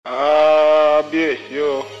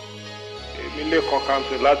Lẹ́kan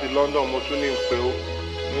Kamsi láti London mo tún ní ń pè ó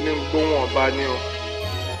mo ní ń gbóhùn ọba ní o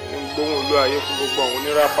ní ń gbóhùn olú ayé fún gbogbo àwọn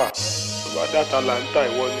oníràpà bàbá dàtà Atlanta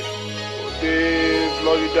ìwọ ni mo dé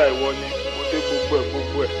Florida ìwọ ni mo dé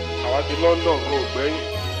gbogbo ẹ̀ àwa ti London kò gbẹ́yìn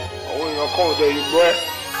àwọn èèyàn kan ò dẹ̀ yìí gbọ́ ẹ̀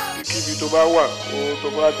kíbi tó bá wà tó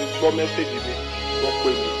bá ti gbọ́ mẹ́sẹ̀gì mi wọ́n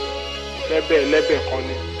pè mí ìfẹ́ bẹ́ẹ̀ lẹ́bẹ̀ kan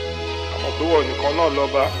ni àmọ́ pé wọ́n nìkan náà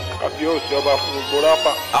lọ́ba àbí òsì ọba fún gbogbo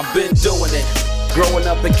rápà. I've been doing it. Growing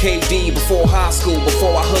up in KD, before high school,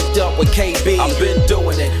 before I hooked up with KB. I've been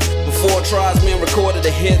doing it. Before Tribesmen recorded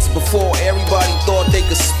the hits, before everybody thought they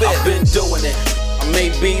could spit. I've been doing it. I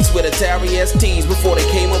made beats with Atari STs before they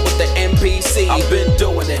came up with the MPC. I've been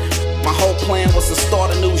doing it. My whole plan was to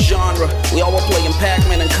start a new genre. We all were playing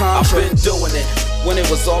Pac-Man and Contra. I've been doing it. When it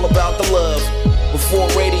was all about the love. Before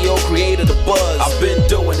radio created a buzz. I've been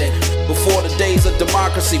doing it. Before the days of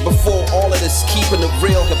democracy. Before all of this keeping the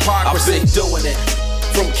real hypocrisy. I've been doing it.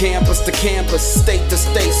 From campus to campus, state to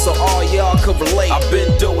state, so all y'all could relate. I've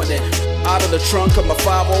been doing it. Out of the trunk of my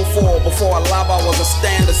 504. Before I live, I was a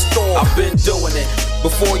standard store. I've been doing it.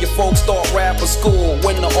 Before your folks start rapping school,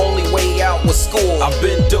 when the only way out was school. I've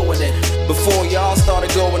been doing it. Before y'all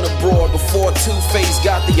started going abroad. Before Two-Face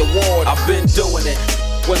got the award. I've been doing it.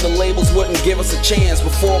 When the labels wouldn't give us a chance.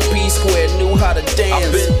 Before P-Square knew how to dance.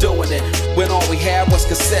 I've been doing it. When all we had was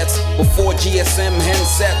cassettes. Before GSM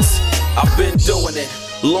handsets. I've been doing it.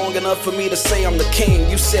 Long enough for me to say I'm the king.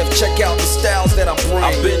 You said check out the styles that I bring.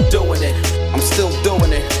 I've been doing it. I'm still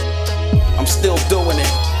doing it. I'm still doing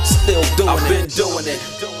it. Still doing it. I've been doing it.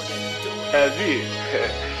 Aziz,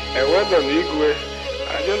 well done, Igwe.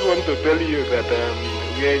 I just want to tell you that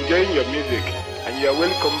we are enjoying your music and you are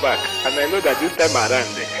welcome back. And I know that this time around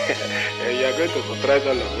you are going to surprise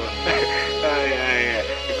all of us.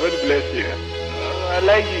 God bless you. I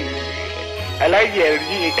like you. I like your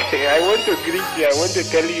energy. I want to greet you. I want to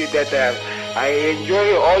tell you that I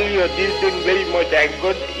enjoy all your this thing very much. And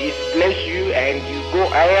God is bless you and you go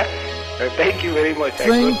higher. Thank you very much.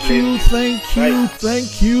 Thank you.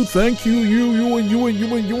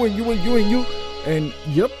 You. And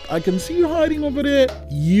yep, I can see you hiding over there.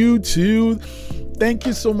 You too. Thank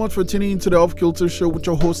you so much for tuning into the Off Kilter Show with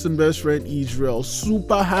your host and best friend Israel.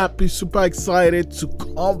 Super happy, super excited to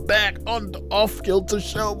come back on the Off Kilter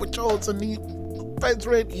Show with your host and best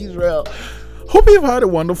friend Israel. Hope you've had a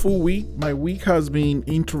wonderful week. My week has been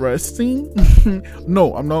interesting.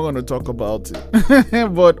 No, I'm not going to talk about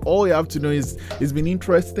it. But all you have to know is it's been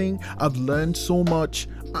interesting. I've learned so much.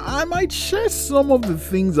 I might share some of the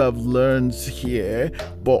things I've learned here,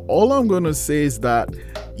 but all I'm going to say is that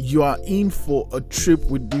you are in for a trip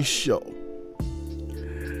with this show.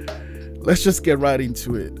 Let's just get right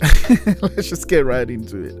into it.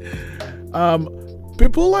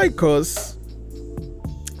 People like us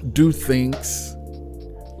do things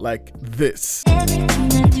like this.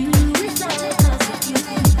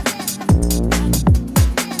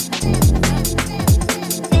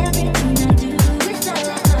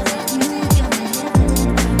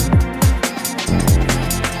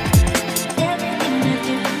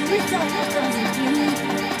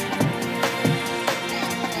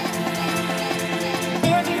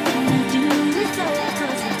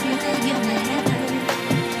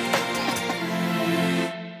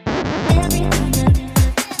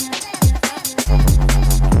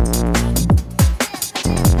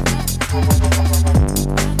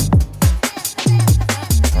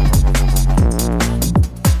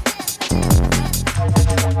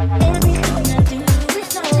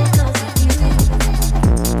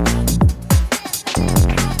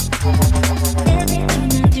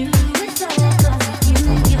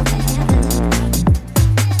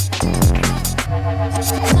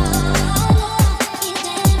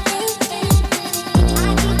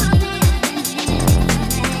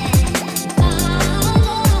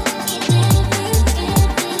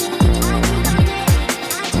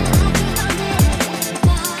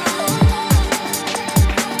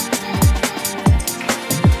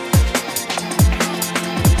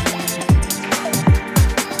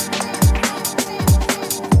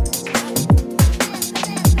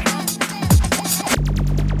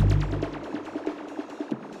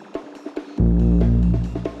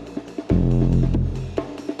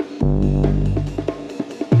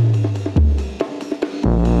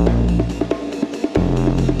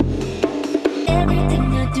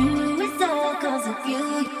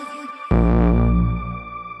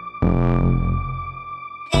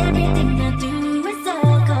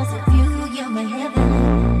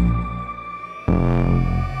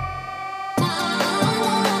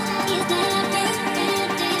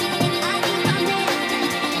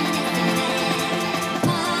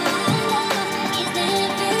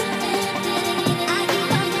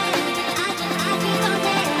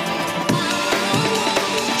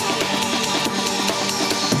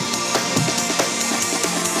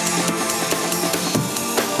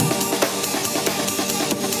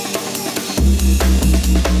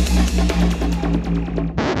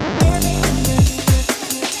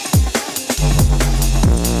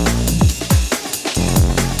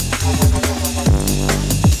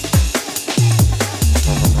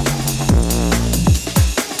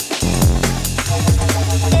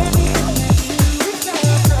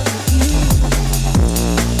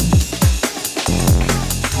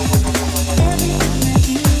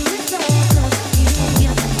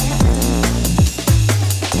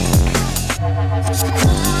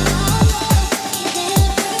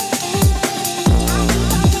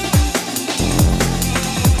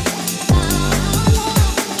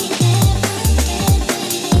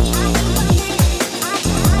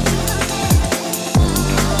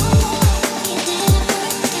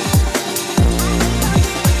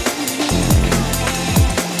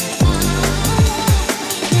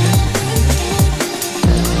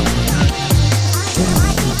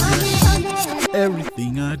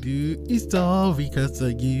 Everything I do is all because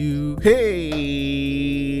of you.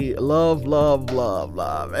 Hey, love, love, love,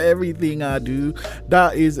 love. Everything I do.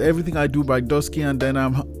 That is Everything I Do by Dusky and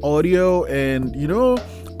Denham Audio. And you know,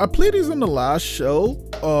 I played this on the last show,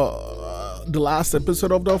 the last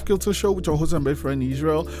episode of the Off Kilter Show with your host and best friend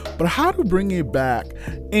Israel. But how to bring it back?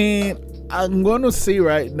 And I'm going to say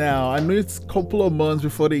right now, I know it's a couple of months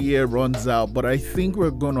before the year runs out, but I think we're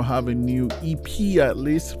going to have a new EP at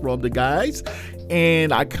least from the guys,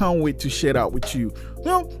 and I can't wait to share that with you.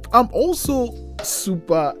 Well, I'm also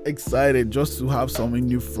super excited just to have something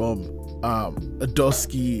new from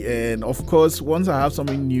Dusky, and of course, once I have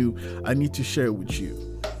something new, I need to share it with you.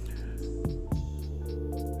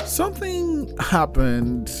 Something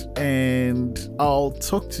happened, and I'll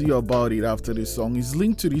talk to you about it after this song. It's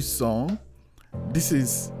linked to this song. This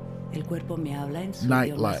is El cuerpo me habla en su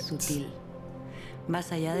idioma sutil.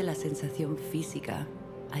 Más allá de la sensación física,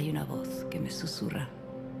 hay una voz que me susurra.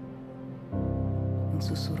 Un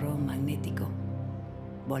susurro magnético,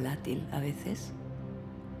 volátil a veces,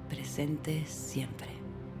 presente siempre.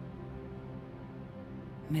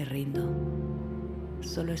 Me rindo,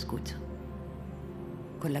 solo escucho.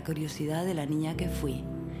 Con la curiosidad de la niña que fui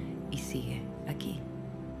y sigue aquí.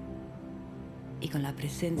 Y con la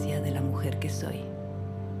presencia de la mujer que soy.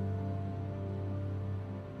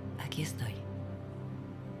 Aquí estoy.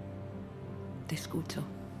 Te escucho.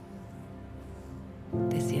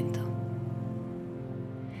 Te siento.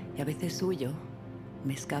 Y a veces huyo,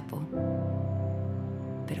 me escapo,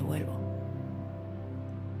 pero vuelvo.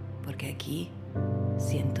 Porque aquí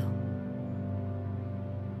siento.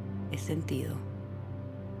 He sentido.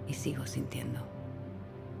 Y sigo sintiendo.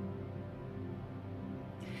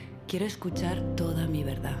 Quiero escuchar toda mi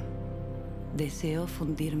verdad. Deseo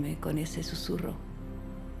fundirme con ese susurro.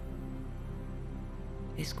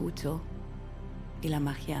 Escucho y la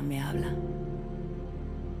magia me habla.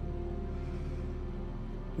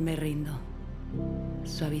 Me rindo.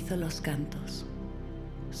 Suavizo los cantos.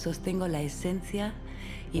 Sostengo la esencia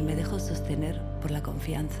y me dejo sostener por la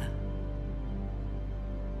confianza.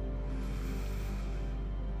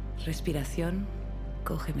 Respiración,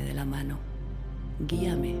 cógeme de la mano,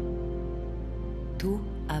 guíame. Tú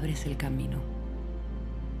abres el camino.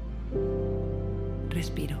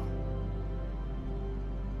 Respiro.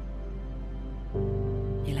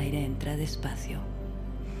 Y el aire entra despacio.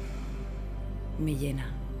 Me llena.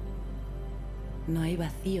 No hay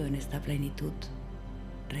vacío en esta plenitud.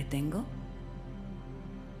 Retengo.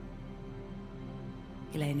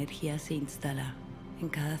 Y la energía se instala en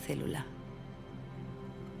cada célula.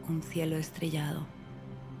 Un cielo estrellado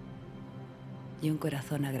y un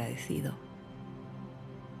corazón agradecido.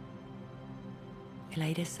 El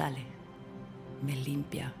aire sale, me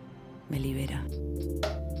limpia, me libera.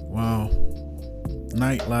 Wow.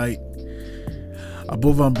 Nightlight.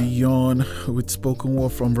 Above and Beyond with spoken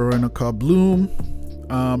word from Veronica Bloom.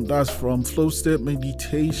 That's from Flow State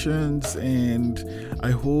Meditations, and I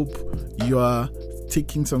hope you are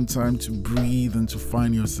taking some time to breathe and to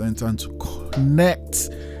find your center and to connect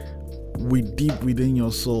with deep within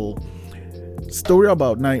your soul. Story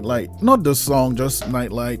about Nightlight, not the song, just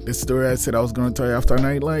Nightlight. The story I said I was going to tell you after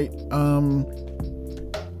Nightlight.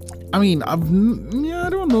 I mean, I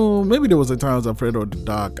don't know. Maybe there was a time I was afraid of the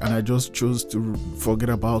dark and I just chose to forget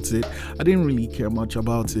about it. I didn't really care much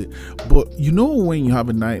about it. But you know, when you have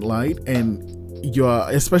a nightlight and you're,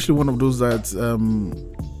 especially one of those that's,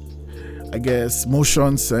 I guess,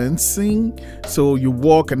 motion sensing. So you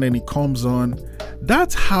walk and then it comes on.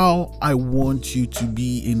 That's how I want you to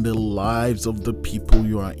be in the lives of the people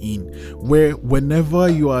you are in. Where whenever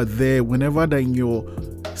you are there, whenever they're in your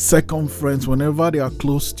circumference, whenever they are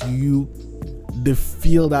close to you, they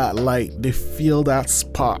feel that light, they feel that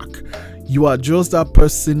spark. You are just that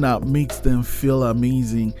person that makes them feel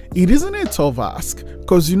amazing. It isn't a tough ask,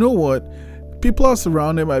 because you know what? People are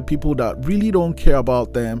surrounded by people that really don't care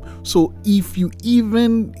about them. So if you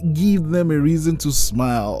even give them a reason to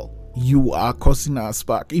smile, you are causing that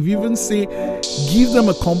spark. If you even say, give them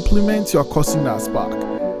a compliment, you're causing that spark.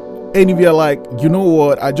 And if you're like, you know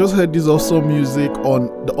what, I just heard this awesome music on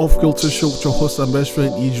the Off Kilter Show with your host and best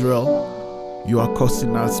friend Israel, you are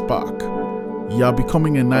causing that spark. You are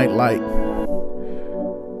becoming a nightlight.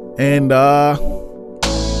 And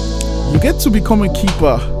you get to become a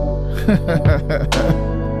keeper.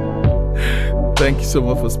 Thank you so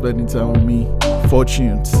much for spending time with me.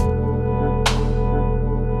 Fortunes.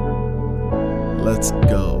 Let's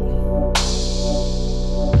go.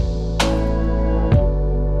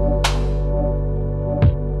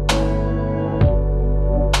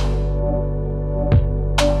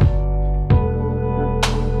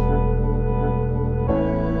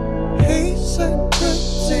 Hey,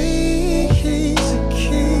 secretly, he's a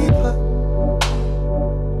keeper.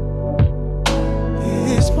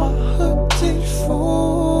 He's my hoodie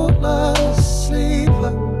fall asleep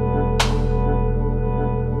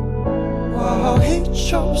while he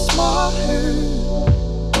chops my hair.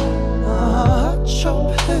 I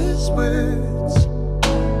chop his words,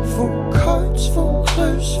 full coats, full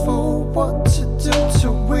clothes, for what to do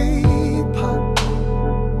to weep.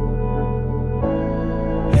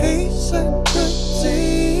 He's a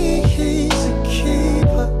goodie, he's a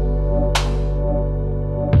keeper.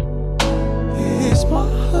 He's my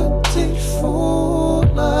hoodie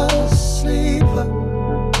fall asleep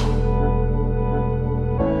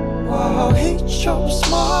while he chops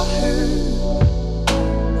my hair.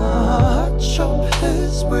 I chop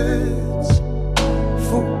his words,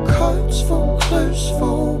 full coats, full clothes,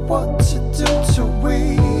 for what to do to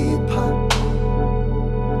weep.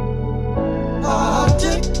 I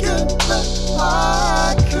did good, but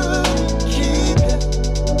I couldn't keep it.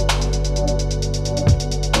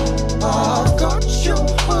 I've got your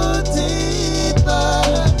hoodie, but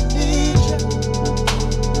I need you.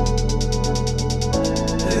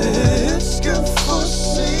 It's good for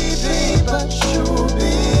sleeping, but you'll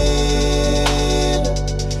be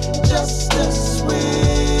just as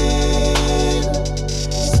sweet.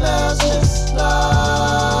 Smells just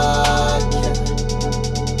like it.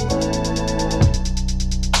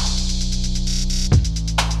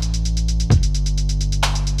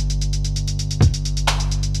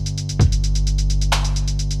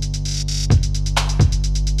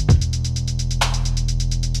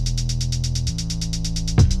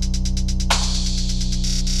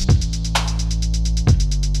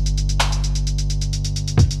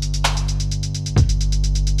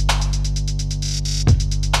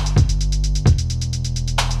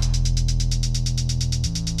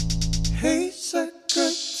 He's a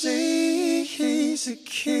goodie, he's a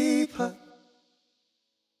keeper.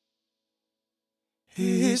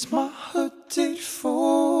 He's my hoodie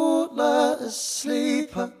fall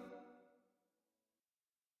asleep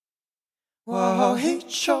while he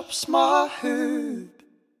chops my herb.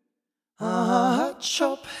 I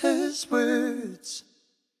chop his words,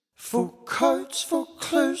 full coats, full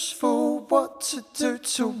clothes, for what to do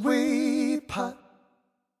to weep.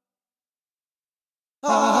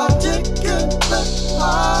 I did good, but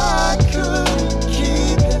I couldn't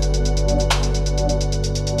keep it.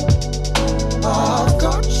 I've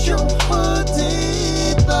got your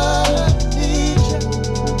hoodie, but I need you.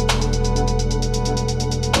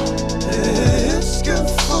 It's good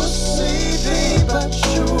for sleeping, but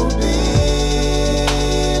you'll be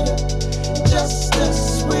just as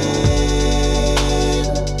sweet.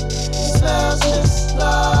 Smells just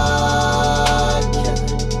like it.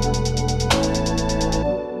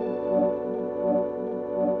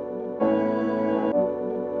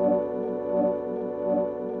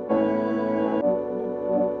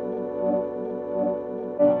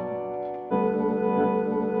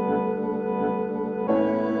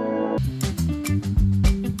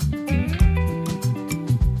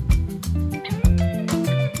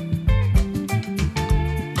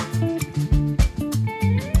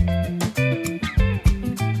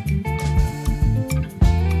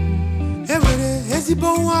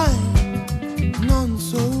 But wine, none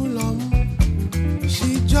so long. She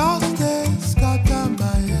just scatter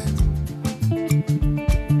my head.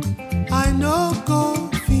 I know go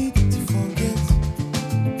fit to forget.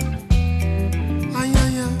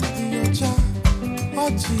 Ayaya, your child,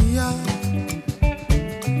 Ochia.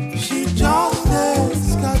 She just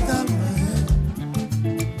scatter my head.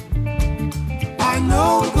 I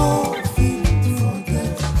know go fit to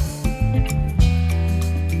forget.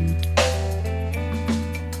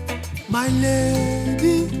 My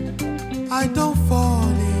lady, I don't fall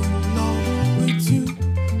in love with you.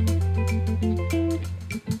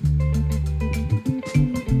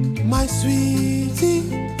 My sweetie,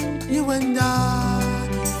 you and I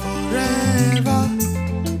forever.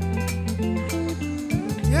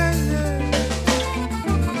 Yeah, yeah.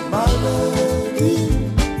 My lady,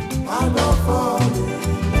 I don't fall in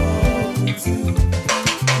love with you.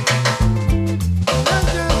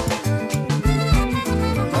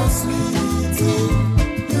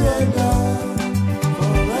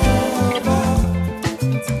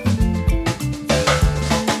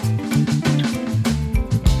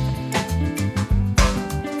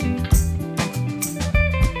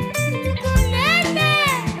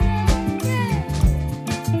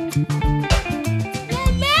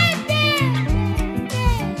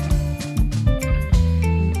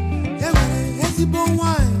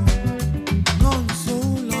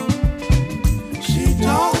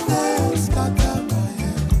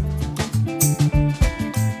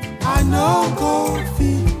 no go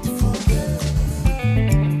fit forget.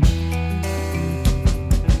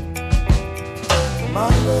 My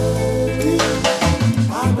lady,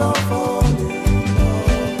 I don't fall in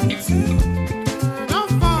love with you.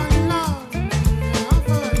 Don't fall in love, don't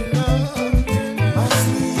fall in love. My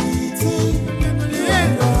sweetie, you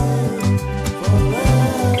and I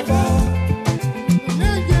forever.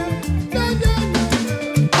 My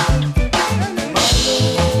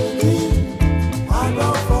lady, I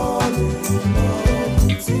don't fall in love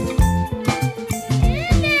with you.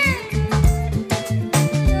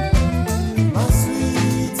 My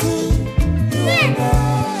sweetie, you and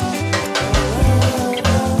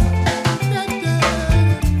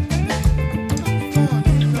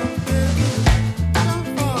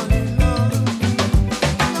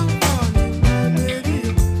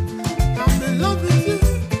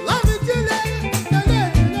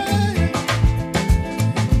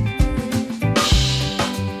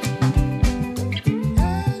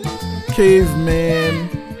Caveman.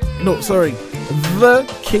 No, sorry. The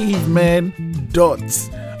Caveman Dot.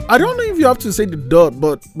 I don't know if you have to say the dot,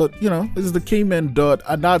 but you know, it's the Caveman Dot,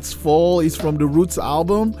 and that's Fall. It's from the Roots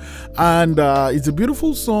album, and it's a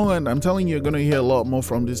beautiful song, and I'm telling you, you're gonna hear a lot more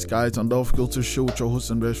from this guy. It's on the Off Kilter Show with your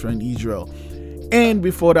host and best friend Israel. And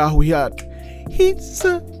before that, we had He's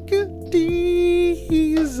a Goodie,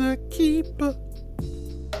 He's a Keeper.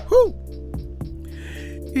 Whoo!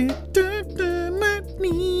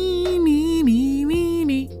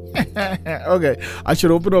 Okay, I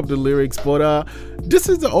should open up the lyrics, but this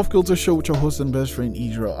is the Off Kilter Show with your host and best friend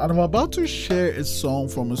Israel, and I'm about to share a song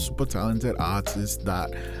from a super talented artist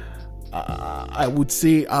that I would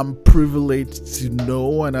say I'm privileged to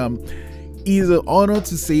know, and it's an honor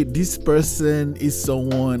to say this person is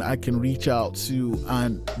someone I can reach out to,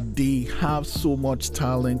 and they have so much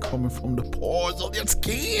talent coming from the pores of their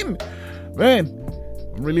skin. Man,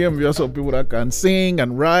 I'm really envious of people that can sing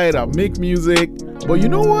and write and make music. But you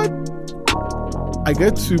know what? I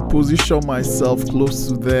get to position myself close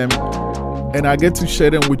to them, and I get to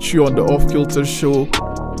share them with you on the Off Kilter Show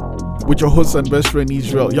with your host and best friend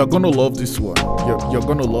Israel. You're gonna love this one. You're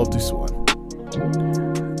gonna love this one.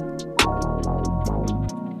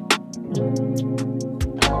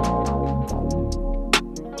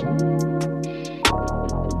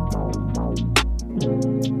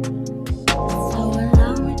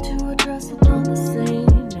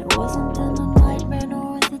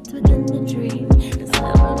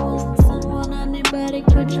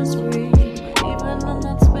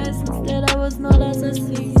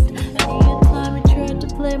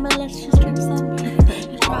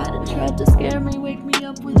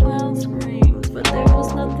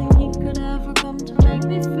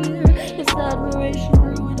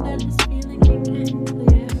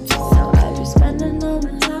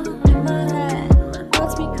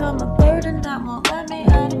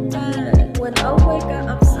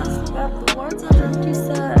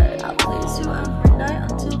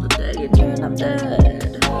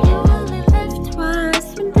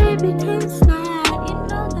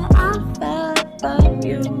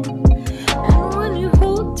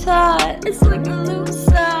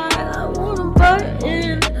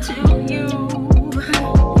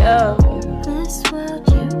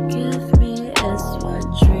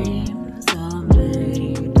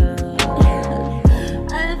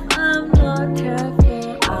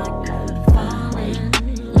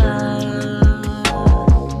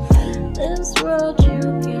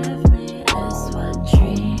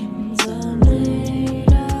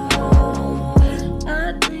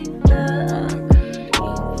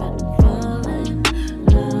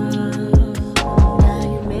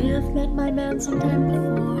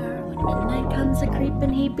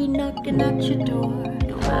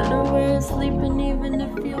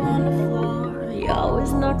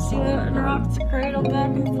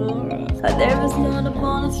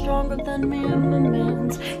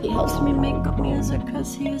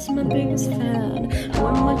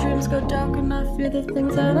 The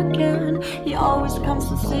things that I can. He always comes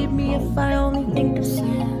to save me if I only think of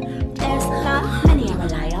sand. There's not many I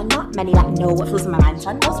rely on, not many that know what flows in my mind,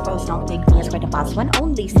 son. Most bros don't think me as great a boss one,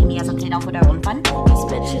 only see me as a played out for their own fun. These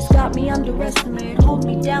bitches got me underestimated, hold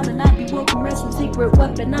me down and I'd be woken, resting secret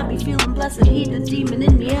weapon. I'd be feeling blessed, he the demon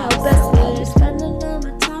in me, I'll best it. Just spending all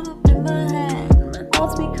my time up in my head. My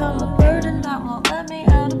thoughts become a burden that won't let me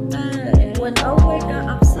out of bed. When I wake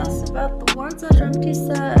up, obsessed about the words I dreamt he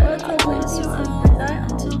said. I please you every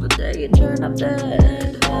night until the day you turn up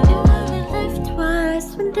dead. You let me live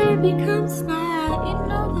twice when day becomes night. You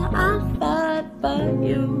know that I'll fight by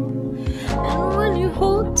you. And when you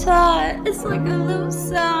hold tight, it's like a loose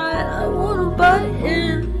side. I wanna bite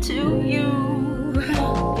into you.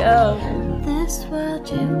 go. This world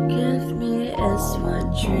you give me is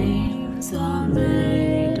what dreams are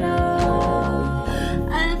made of.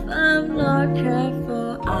 If I'm not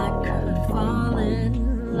careful, I could fall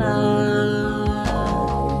in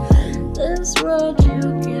love. This world you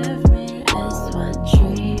give me is what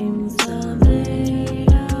dreams are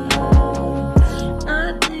made of.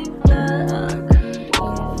 I think that I could even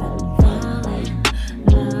fall in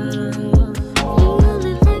love. You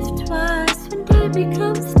only live twice. When day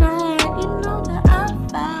becomes night, you know that I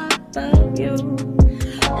thought about you.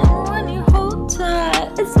 And when you hold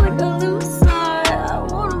tight, it's like a loose side. I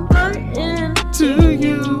wanna buy into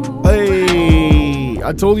you. Hey,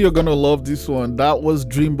 I told you you're gonna love this one. That was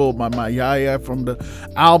Dreamboat by Mayaya from the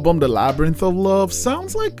album The Labyrinth of Love.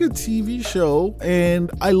 Sounds like a TV show, and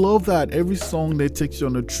I love that every song that takes you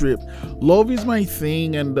on a trip. Love is my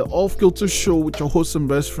thing, and the Off Kilter show with your host and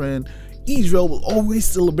best friend Israel will always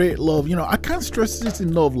celebrate love. You know, I can't stress this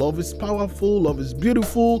enough. Love is powerful, love is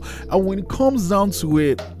beautiful, and when it comes down to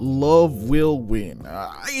it, love will win.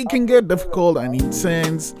 It can get difficult and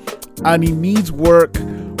intense, and it needs work,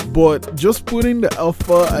 but just put in the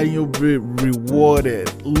effort and you'll be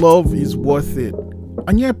rewarded. Love is worth it.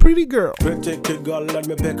 And you're a pretty girl. Pretty kid girl, let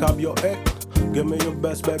me pick up your egg. Give me your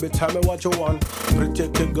best, baby, tell me what you want. Pretty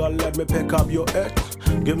kid girl, let me pick up your egg.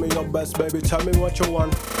 Give me your best, baby, tell me what you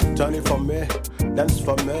want. Turn it for me, dance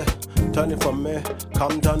for me. Turn it for me,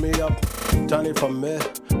 come turn me up. Turn it for me,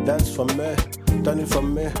 dance for me. Turn it for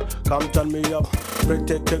me, come turn me up.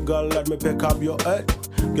 Pretty kid girl, let me pick up your egg.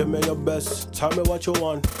 Give me your best, tell me what you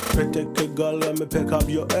want. Pretty kid girl, let me pick up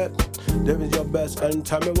your egg. Give me your best and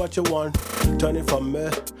tell me what you want. Turn it for me,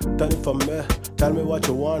 turn it for me. Tell me what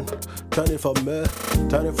you want. Turn it for me,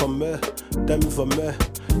 turn it for me. Tell me for me,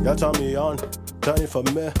 you turn me on. Turn it for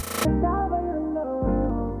me.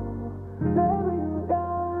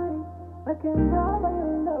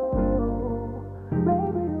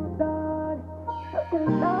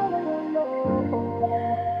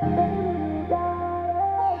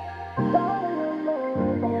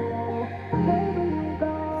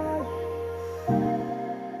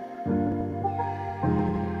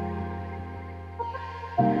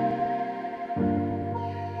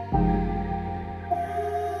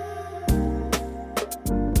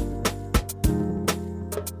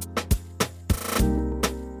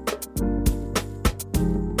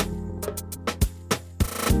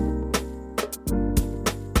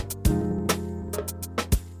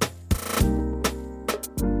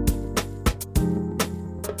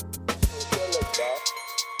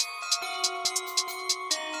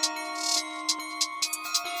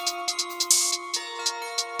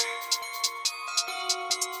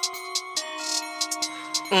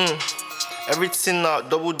 Everything out,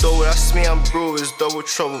 double, that's me and bro, it's double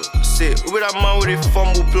trouble. Say, with that man with a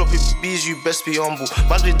fumble, pull up your bees, you best be humble.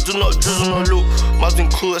 Man, we do not drizzle no low. Man, been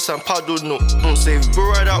clueless and paddle no. Say, if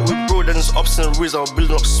bro ride out with bro, then it's ups and riz, I'll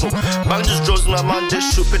build up smoke. Man just draws my man, they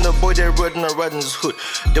shoot in the boy, they red and I ride in his hood.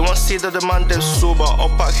 They want to say that the man, they're sober,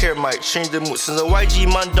 up out here might change the mood. Since the YG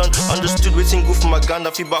man done, understood waiting good for my gun,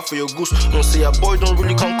 that feedback for your goose. Say, your boy don't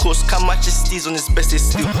really come close, can't match his steez on his best, they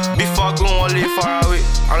steal. Before I go on, live far away,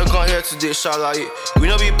 I don't come here today, shall I? We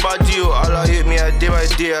no be bad deal, all I hit me a day by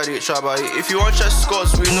day, I did try by it. If you want your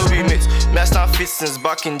scores, we no be mates. Me I stand fit since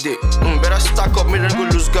back in day. Better stack up, me then go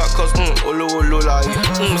lose God, cause olo la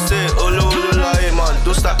say olo la man,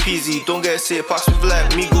 don't stop easy, don't get say pass with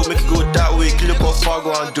like me go, make it go that way. Kill up on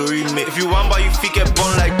Fargo and Dory, mate. If you want by you feet get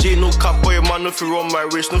born like J, no cap boy, man, no if you run my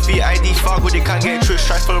race, no fee ID Fargo, they can't get trick,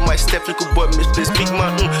 try follow my step, little boy misplaced. Big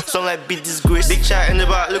man, sound like big disgrace. Big chat in the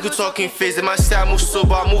back, look at talking face, they might say I move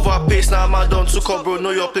sober, I move our pace, now man don't took up bro,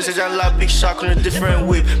 know your place, and like big shark on a different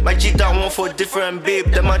wave. My G down one for a different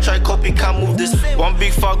babe, then I try copy, can't move this. One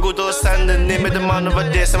big Fargo, don't stand the name of the man over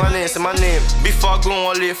there, say my name, say my name. Before I go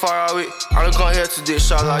on, live far away, I don't come here today,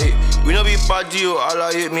 shall I hit. We no be bad deal, all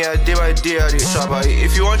I hit me a day by day, I did try by it.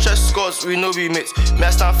 If you want your scores, we no be mates. Me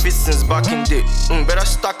I stand fit since back in day. Better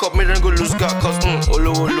stack up, me then go lose God, cause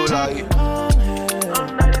olo la hit.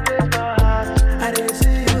 I didn't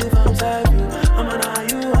see you from side view. I'm on how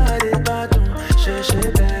you are the bathroom. She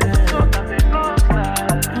better.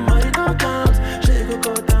 Money don't count. She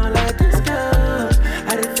go down like this girl. I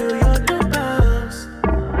didn't feel your new bounce.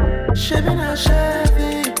 She been a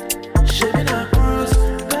Chevy. She been a cruise.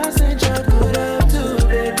 Passenger could have too,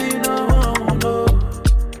 baby. No one know.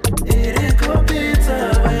 Eating cold pizza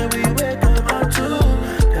when we wake up at 2.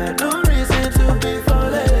 Got no reason to be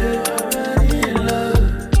falling. Already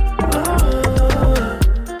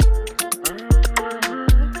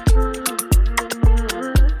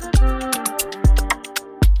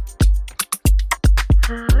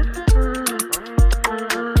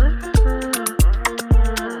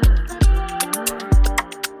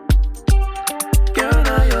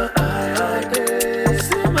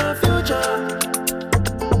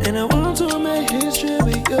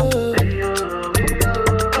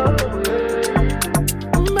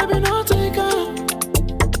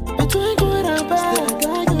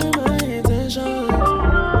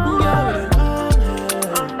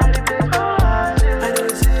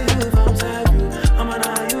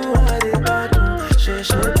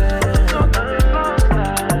Money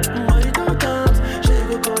don't count, she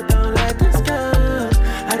go down like the skies.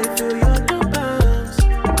 I did feel your new bounce.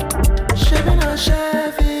 Shipping a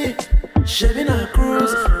Chevy, shipping a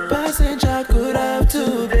cruise. Passenger could have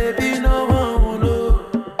two, baby, no one will know.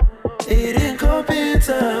 Eating cold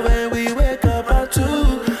pizza when we wake up at 2.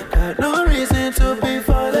 Got no reason to be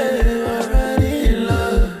falling, already in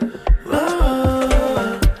love. Oh.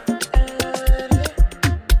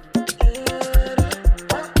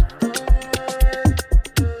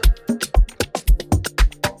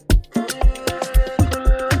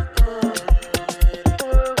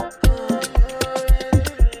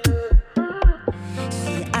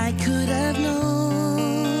 See, I could have known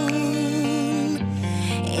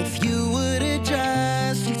if you would have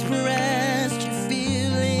just expressed your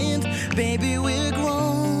feelings. Baby, we're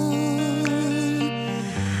grown.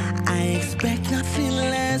 I expect nothing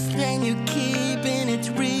less than you keeping it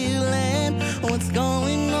real and what's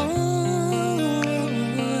going on.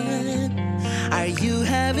 Are you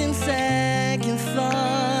having second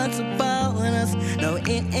thoughts about us? No,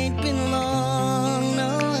 it ain't been long,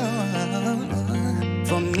 no.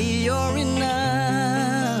 For me, you're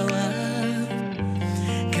enough.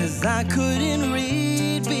 'Cause I couldn't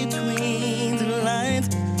read between the lines.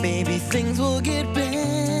 Baby, things will get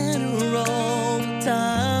better over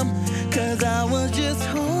time. 'Cause I was just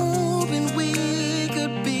hoping we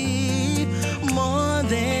could be more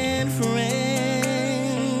than friends.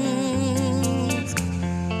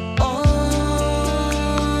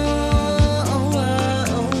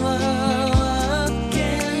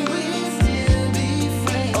 Can we still be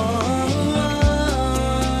friends?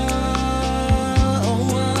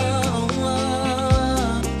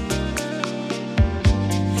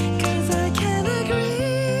 Cause I can't agree.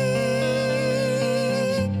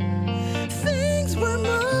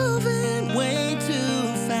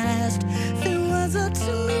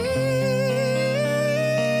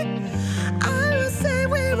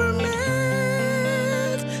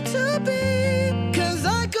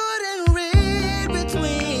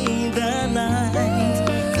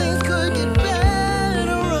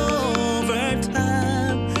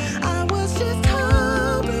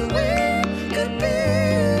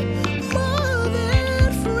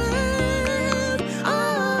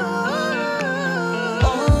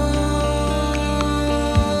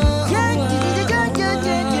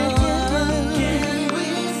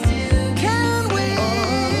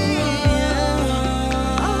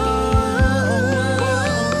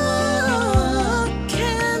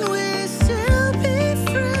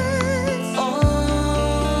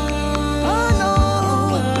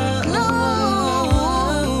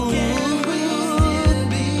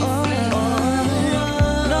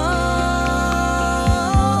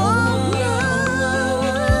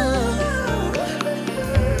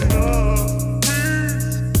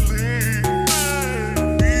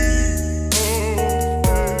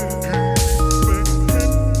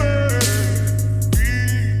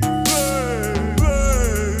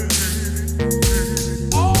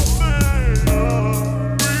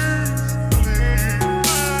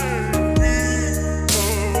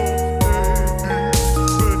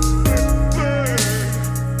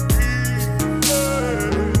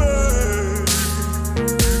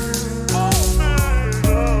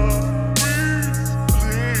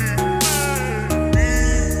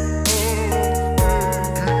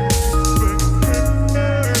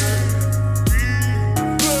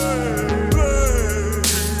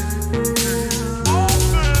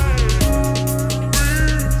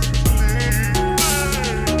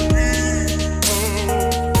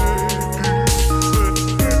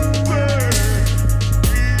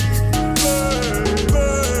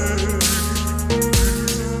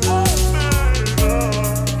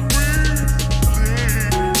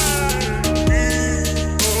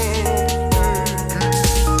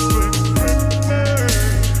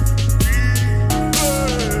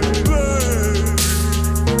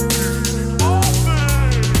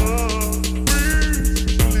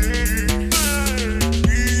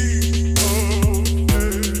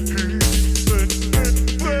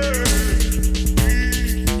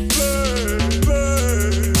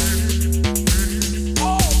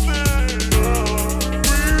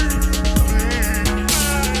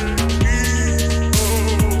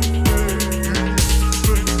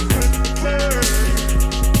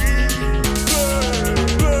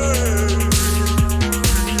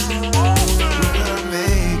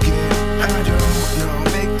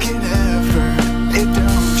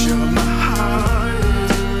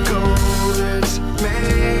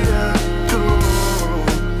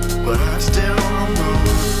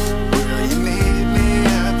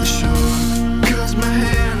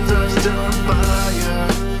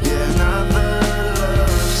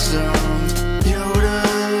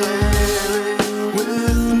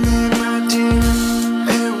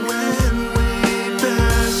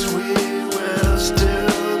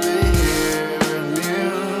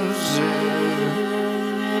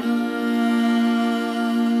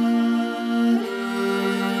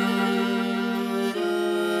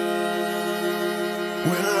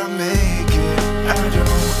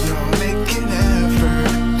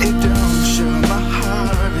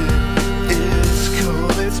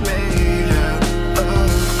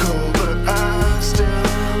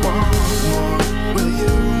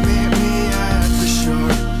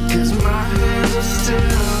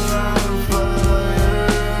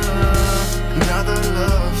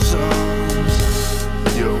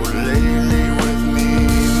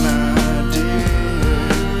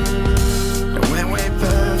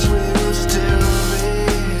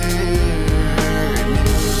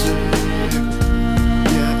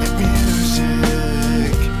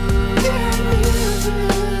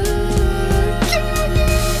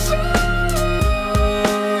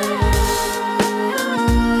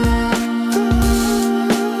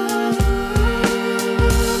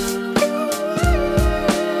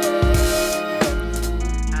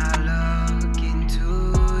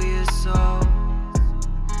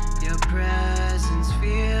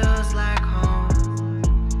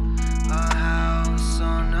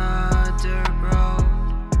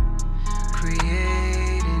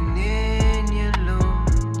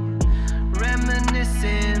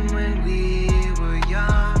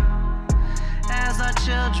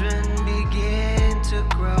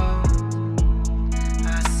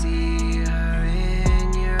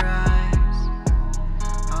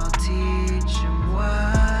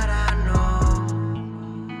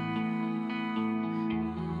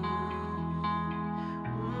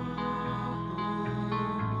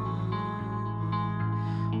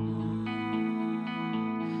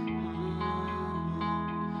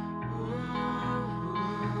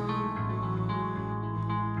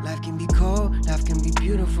 can be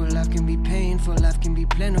beautiful, life can be painful, life can be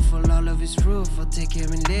plentiful, all of it's fruitful. Take care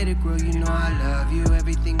and let it grow, you know I love you.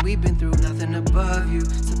 Everything we've been through, nothing above you.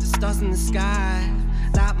 Set the stars in the sky,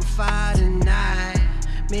 light my fire tonight,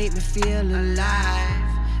 make me feel alive.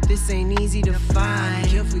 This ain't easy to find.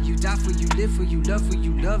 Kill for you, die for you, live for you, love for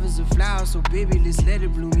you. Love is a flower, so baby, let's let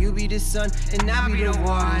it bloom. You be the sun, and I'll be the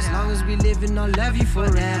water. As long as we living, I'll love you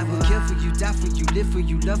forever. Kill for you, die for you, live for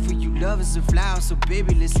you, love for you. Love is a flower, so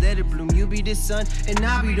baby, let's let it bloom. You be the sun, and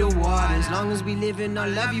I'll be the water. As long as we living, I'll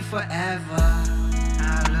love you forever.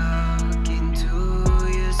 I look into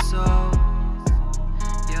your soul.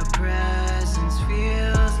 Your presence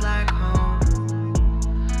feels like home.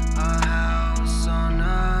 A house on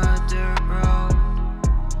a dirt road,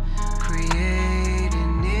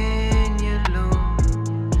 creating in your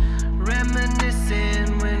loom,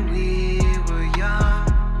 reminiscing when we were young,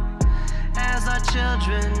 as our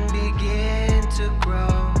children begin to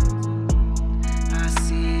grow. I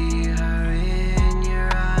see her in your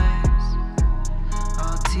eyes,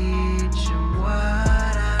 I'll teach them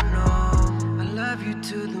what I know. I love you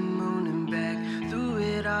to the moon and back, through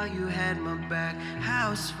it all you had my back.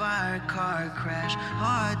 House fire, car crash,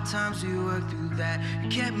 hard times we worked through that. You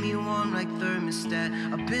kept me warm like thermostat.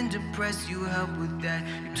 I've been depressed, you helped with that.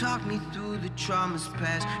 You talked me through the traumas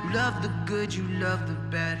past. You love the good, you love the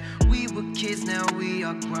bad. We were kids, now we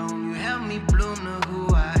are grown. You helped me bloom to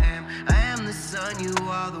who I am. I am the sun, you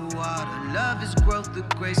are the water. Love is growth, the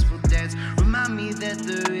graceful dance. Remind me that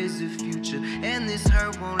there is a future, and this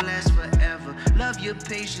hurt won't last forever. Love your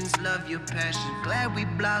patience, love your passion. Glad we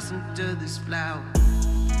blossomed to this flower.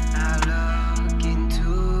 I look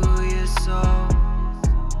into your soul.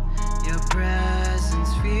 Your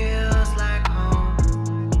presence feels like home.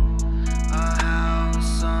 A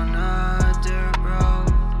house on a dirt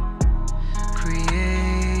road,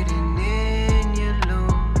 creating in your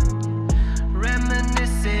loom,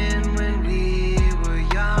 reminiscing when we were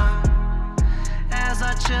young, as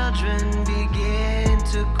our children begin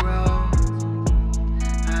to grow.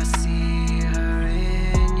 I see her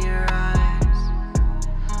in your eyes,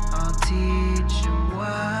 I'll teach you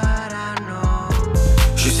what I know.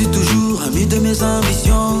 Je suis toujours ami de mes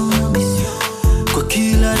ambitions. Quoi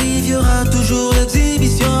qu'il arrive, y aura toujours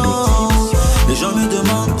l'exhibition. Les gens me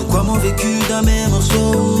demandent pourquoi mon vécu dans mes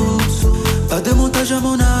morceaux. Pas de montage à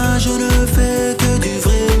mon âge, je ne fais que du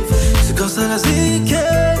vrai. C'est quand ça la zique,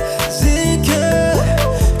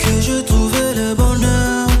 que je trouvais le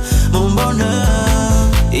bonheur, mon bonheur.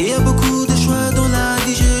 Il y a beaucoup de choix dans la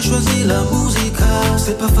vie, j'ai choisi la musique.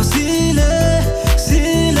 C'est pas facile,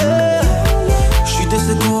 j'suis de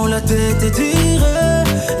ceux qu'on la tête est dure.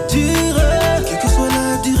 Quelle que soit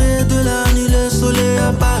la durée de la nuit, le soleil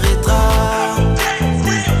apparaîtra.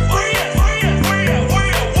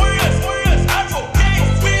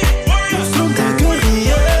 Nous sommes des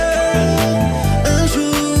guerriers. Un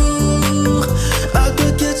jour, à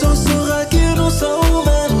deux quêtes, on saura qui nous sommes.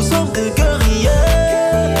 Nous sommes des guerriers.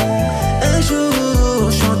 Un jour,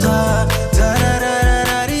 on chantera.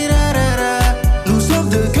 Nous sommes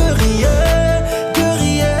des guerriers.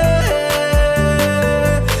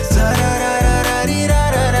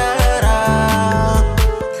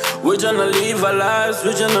 We're tryna live our lives,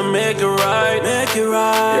 we're tryna make it right.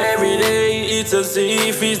 Every day it's as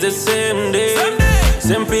if it's the same day.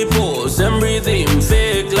 Same people, same breathing,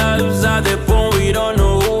 fake lives at the point we don't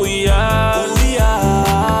know who we are.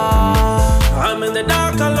 I'm in the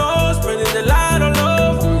dark alone, spreading the light of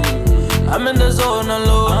love. I'm in the zone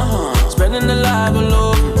alone, spending the life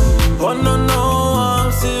alone. Oh no,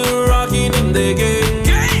 I'm still rocking in the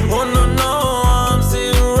game. Oh no, I'm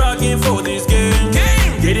still rocking for this game.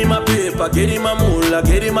 Getting my paper, getting my moolah,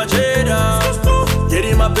 getting my cheddar.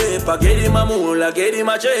 Getting my paper, getting my moolah, getting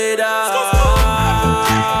my cheddar.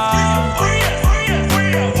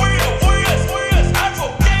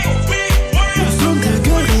 Nous sommes des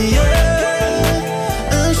guerriers.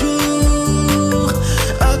 Un jour,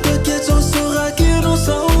 à deux quêtes, on saura qui nous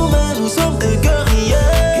sommes. Nous sommes des guerriers.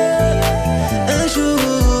 Un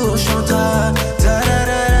jour, on chantera.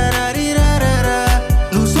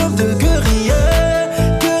 Nous sommes des guerriers.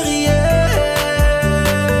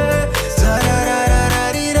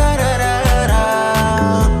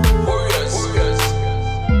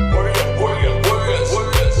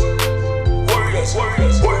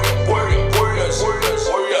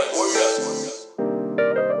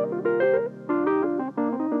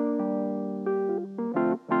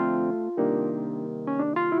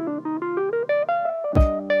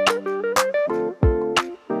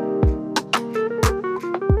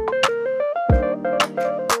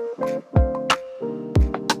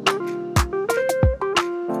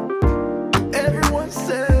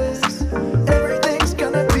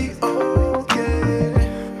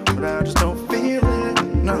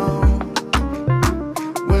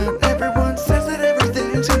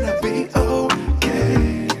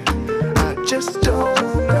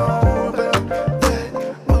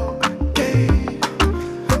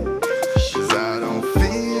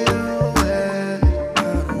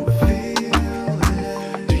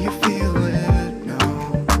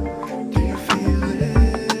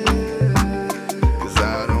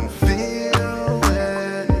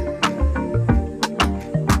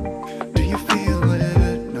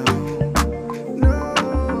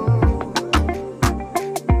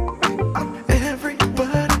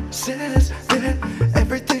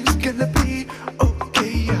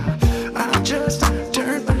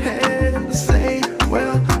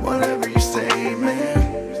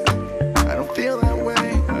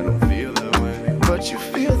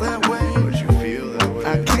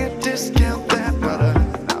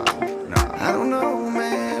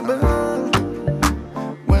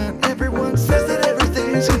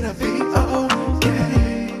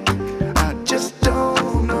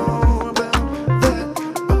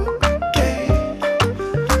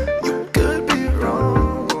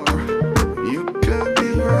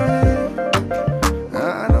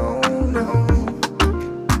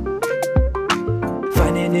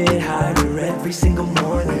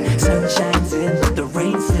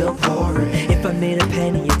 made a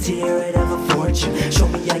penny, a tear out of a fortune. Show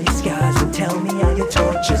me all your scars and tell me all your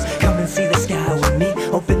tortures. Come and see the sky with me,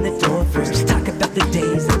 open the door first. Talk about the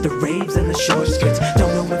days of the raves and the short skirts.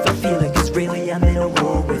 Don't know if I feel it, cause really I'm in a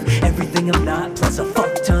war with everything I'm not, plus a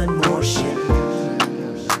fuck ton more shit.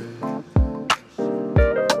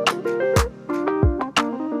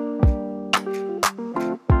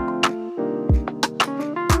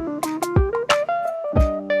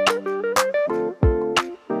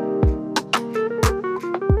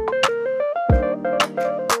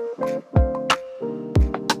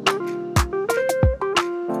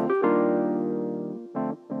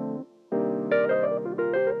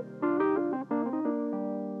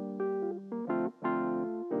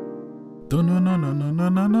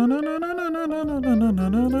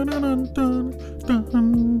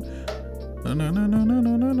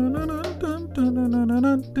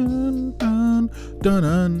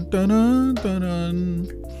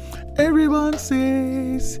 Everyone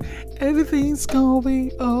says everything's gonna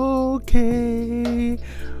be okay.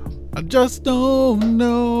 I just don't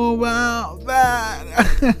know about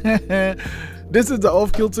that. This is the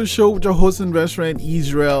Off Kilter Show with your host and best friend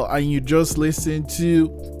Israel, and you just listened to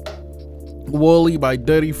Wally by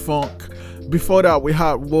Dirty Funk. Before that, we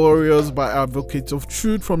had Warriors by Advocates of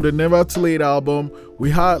Truth from the Never Too Late album.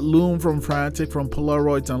 We had Loom from Frantic from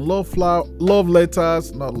Polaroids and Love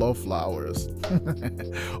Letters, not Love Flowers.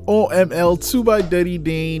 OML 2 by Dirty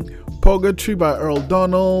Dane. Purgatory by Earl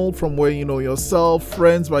Donald from Where You Know Yourself.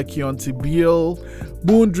 Friends by Keontae Beale.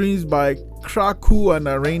 Moon Dreams by Kraku and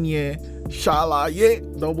Aranye. Shala Ye,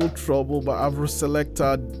 Double Trouble by Afro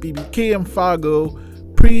Selector BBK and Fargo.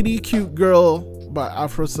 Pretty Cute Girl by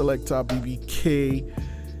Afro Selector BBK.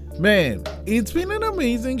 Man, it's been an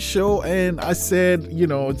amazing show, and I said,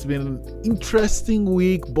 it's been an interesting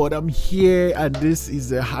week, but I'm here and this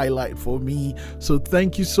is a highlight for me. So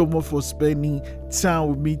thank you so much for spending time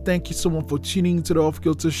with me. Thank you so much for tuning into the Off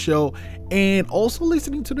Kilter Show and also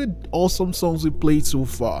listening to the awesome songs we played so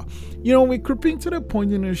far. We're creeping to the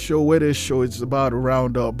point in the show where the show is about to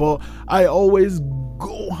round up, but I always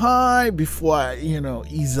go high before I,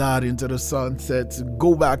 ease out into the sunset, to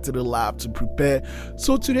go back to the lab to prepare.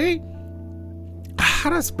 So today, I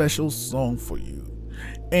had a special song for you.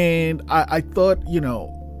 And I thought,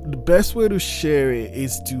 the best way to share it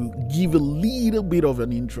is to give a little bit of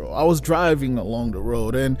an intro. I was driving along the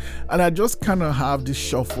road and I just kind of have this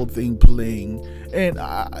shuffle thing playing. And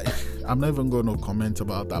I'm not even going to comment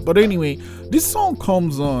about that. But anyway, this song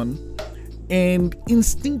comes on. And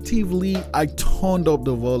instinctively, I turned up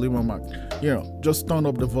the volume. I'm like, just turned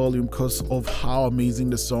up the volume because of how amazing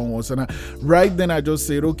the song was. And right then, I just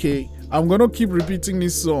said, okay, I'm going to keep repeating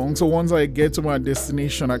this song. So once I get to my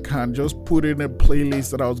destination, I can just put in a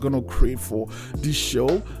playlist that I was going to create for this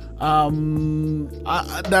show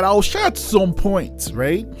that I'll share at some point,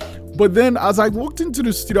 right? But then as I walked into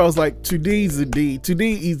the studio, I was like, today is the day.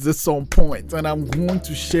 Today is the some point, and I'm going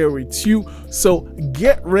to share with you. So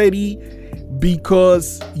get ready,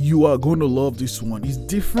 because you are going to love this one. It's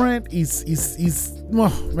different. It's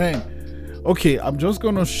oh man. Okay, I'm just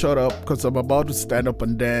going to shut up because I'm about to stand up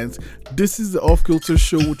and dance. This is the Off Kilter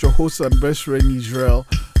Show with your host and best friend Israel.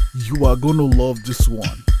 You are going to love this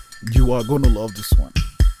one. You are going to love this one.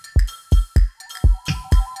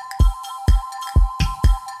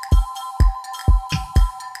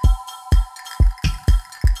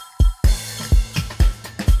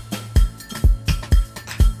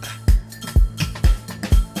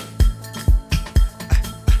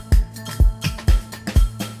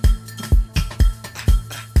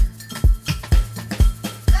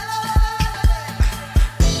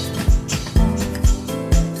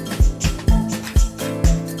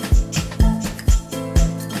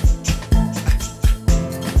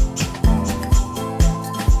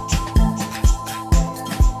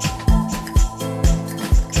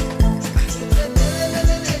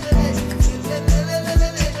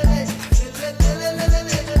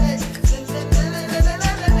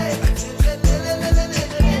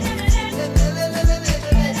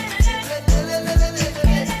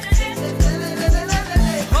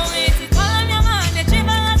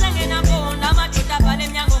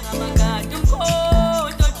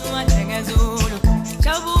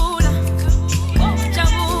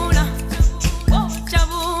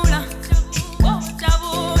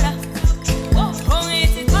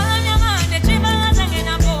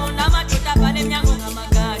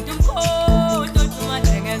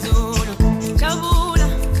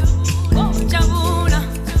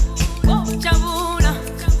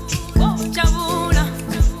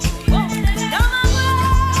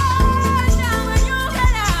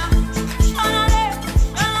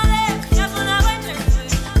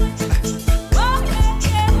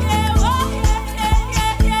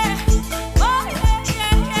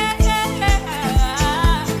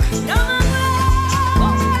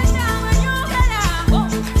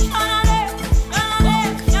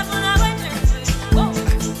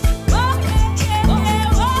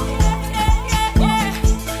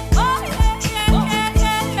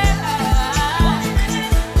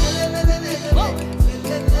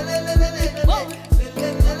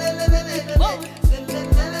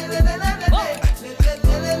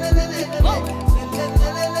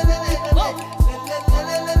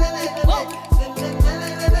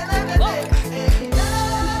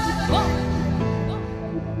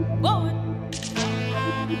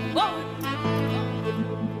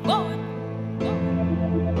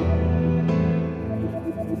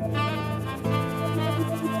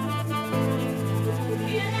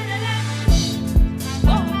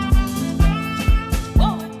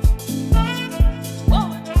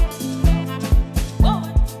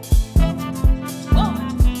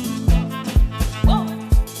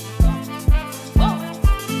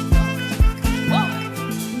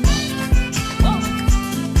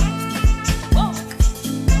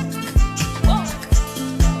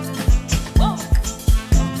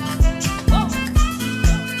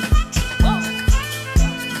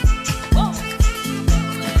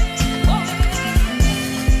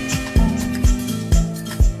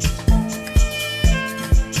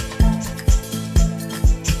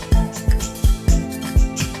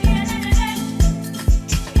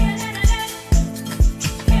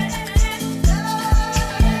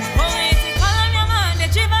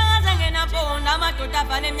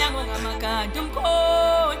 makanti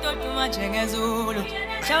umkhonto duma njengezulu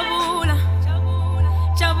jabula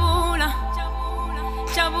jabula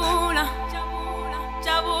jabula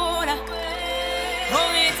jabula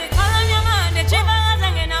Hoyithi khala nyamande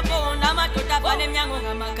chivakaza ngenabona amadoda abhale emnyango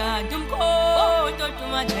ngamakanti umkhonto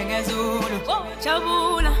duma njengezulu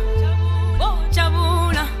jabula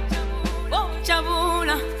jabula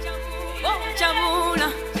jabula jabula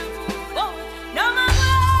noma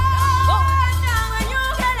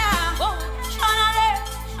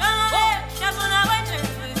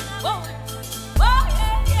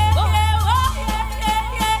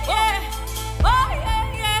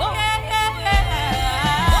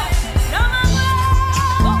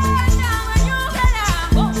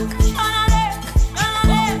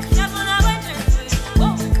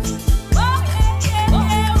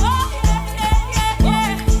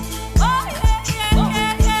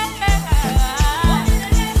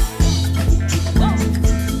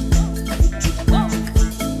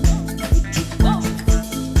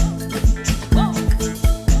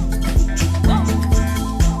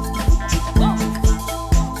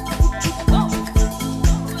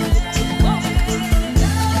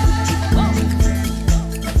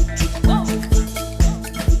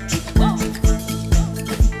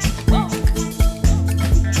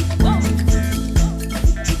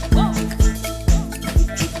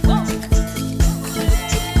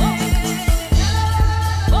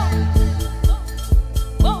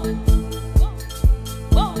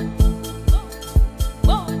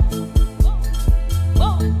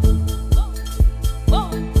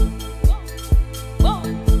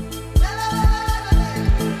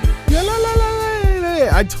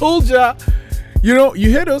I told ya, you know,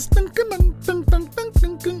 you hear those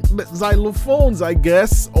xylophones, I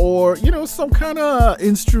guess, or, you know, some kind of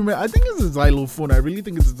instrument. I think it's a xylophone. I really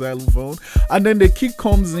think it's a xylophone. And then the kick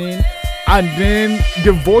comes in, and then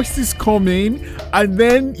the voices come in, and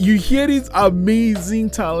then you hear this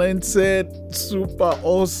amazing, talented, super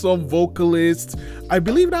awesome vocalist. I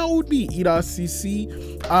believe that would be Ida CC.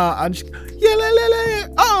 And she,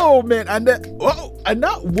 oh man, and that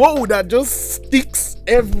whoa that just sticks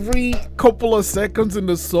every couple of seconds in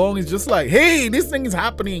the song. Is just like, hey, this thing is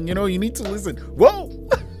happening, you know, you need to listen. Whoa.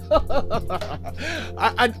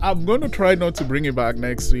 I'm gonna try not to bring it back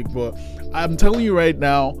next week, but I'm telling you right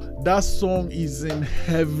now, that song is in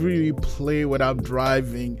heavy replay when I'm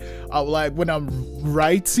driving. Like when I'm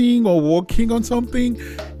writing or working on something,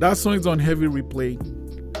 that song is on heavy replay.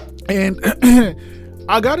 And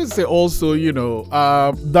I gotta say also, you know,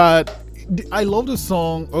 that I love the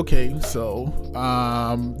song. Okay, so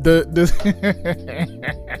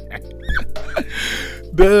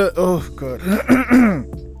the oh god.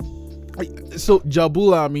 So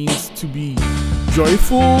Jabula means to be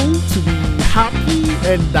joyful, to be happy,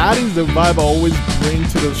 and that is the vibe I always bring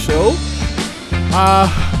to the show.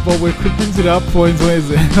 But we're creeping to that point where it's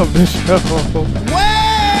the end of the show.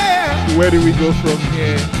 Where do we go from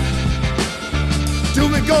here? Do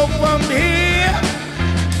we go from here?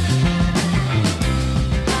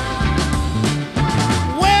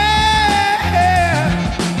 Where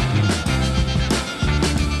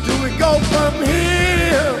do we go from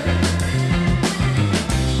here?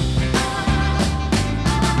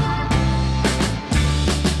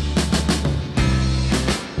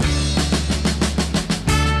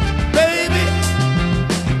 Baby,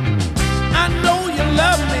 I know you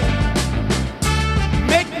love me.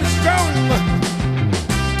 Make me strong.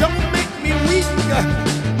 Don't make me weak.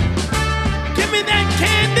 Give me that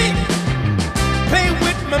candy. Play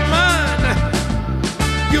with my mind.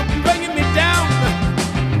 You're bringing me down.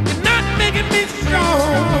 You're not making me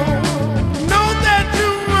strong. Know that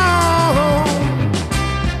you're wrong.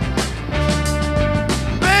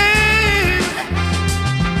 Babe,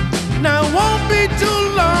 now it won't be too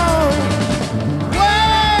long.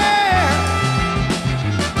 Where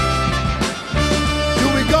do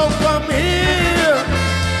we go from here?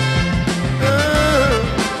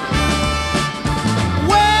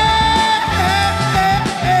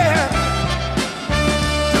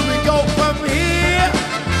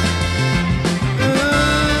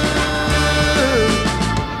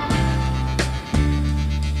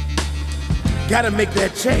 Gotta make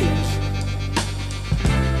that change.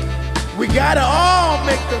 We gotta all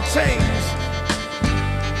make the change.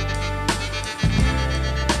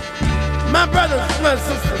 My brothers, my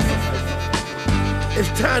sisters, it's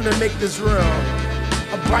time to make this world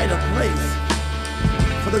a brighter place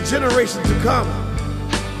for the generation to come.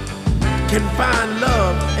 Can find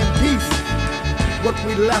love and peace, what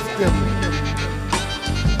we left them.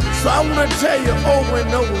 So I wanna tell you over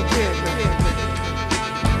and over again,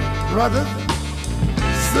 brothers,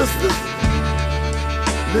 sisters,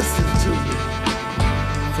 Listen to me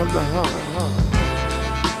from the heart.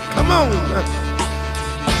 Come on.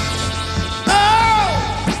 Oh!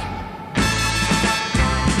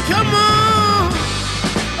 Come on.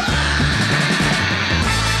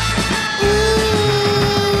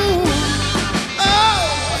 Ooh. Oh!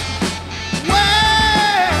 Where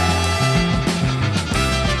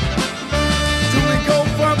do we go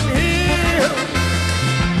from here?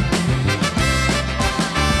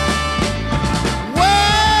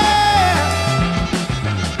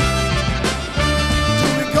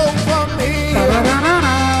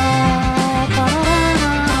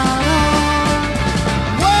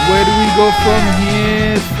 Where do we go from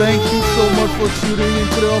here? Thank you so much for tuning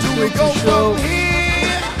into the Off Kilter Show.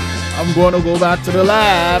 I'm going to go back to the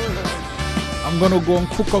lab. I'm going to go and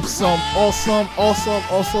cook up some awesome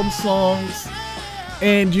songs.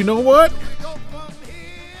 And you know what?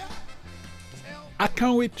 I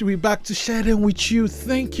can't wait to be back to share them with you.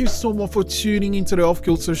 Thank you so much for tuning into the Off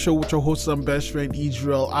Kilter Show with your host and best friend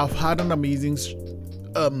Israel. I've had an amazing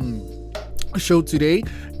show today.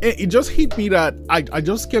 It just hit me that I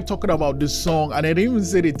just kept talking about this song and I didn't even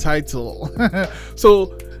say the title.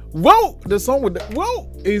 So, the song with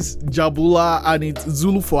is Jabula, and it's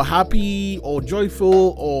Zulu for happy or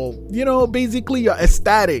joyful, or basically you're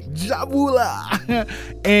ecstatic. Jabula.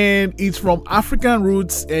 And it's from African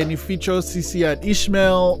Roots and it features CC and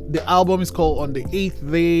Ishmael. The album is called On the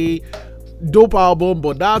 8th Day. Dope album,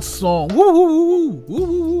 but that song,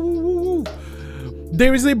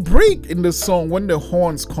 there is a break in the song when the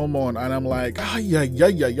horns come on, and I'm like, yeah,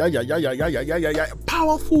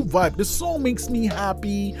 powerful vibe. The song makes me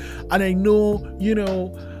happy, and I know,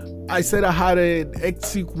 I said I had an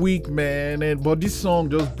hectic week, man, but this song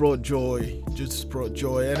just brought joy,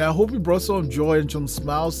 and I hope it brought some joy and some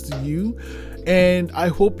smiles to you, and I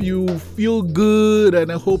hope you feel good,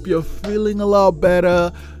 and I hope you're feeling a lot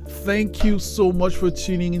better. Thank you so much for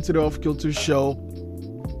tuning into the Off Kilter Show.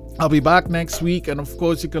 I'll be back next week, and of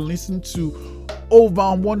course you can listen to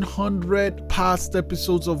over 100 past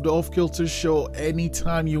episodes of the Off Kilter Show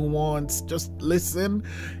anytime you want. Just listen,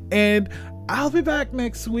 and I'll be back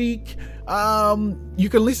next week. You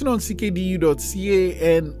can listen on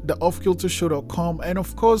ckdu.ca and theoffkiltershow.com, and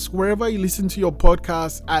of course wherever you listen to your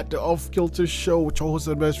podcast at the Off Kilter Show with your host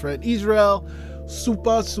and best friend Israel.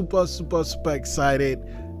 Super excited.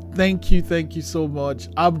 Thank you so much.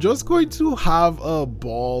 I'm just going to have a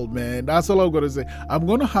ball, man. That's all I'm going to say. I'm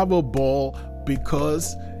going to have a ball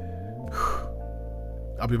because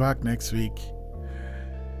I'll be back next week.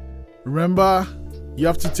 Remember, you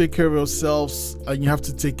have to take care of yourselves and you have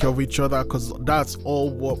to take care of each other, because that's all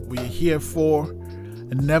what we're here for.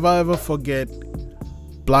 And never ever forget,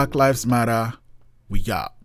 Black Lives Matter. We out.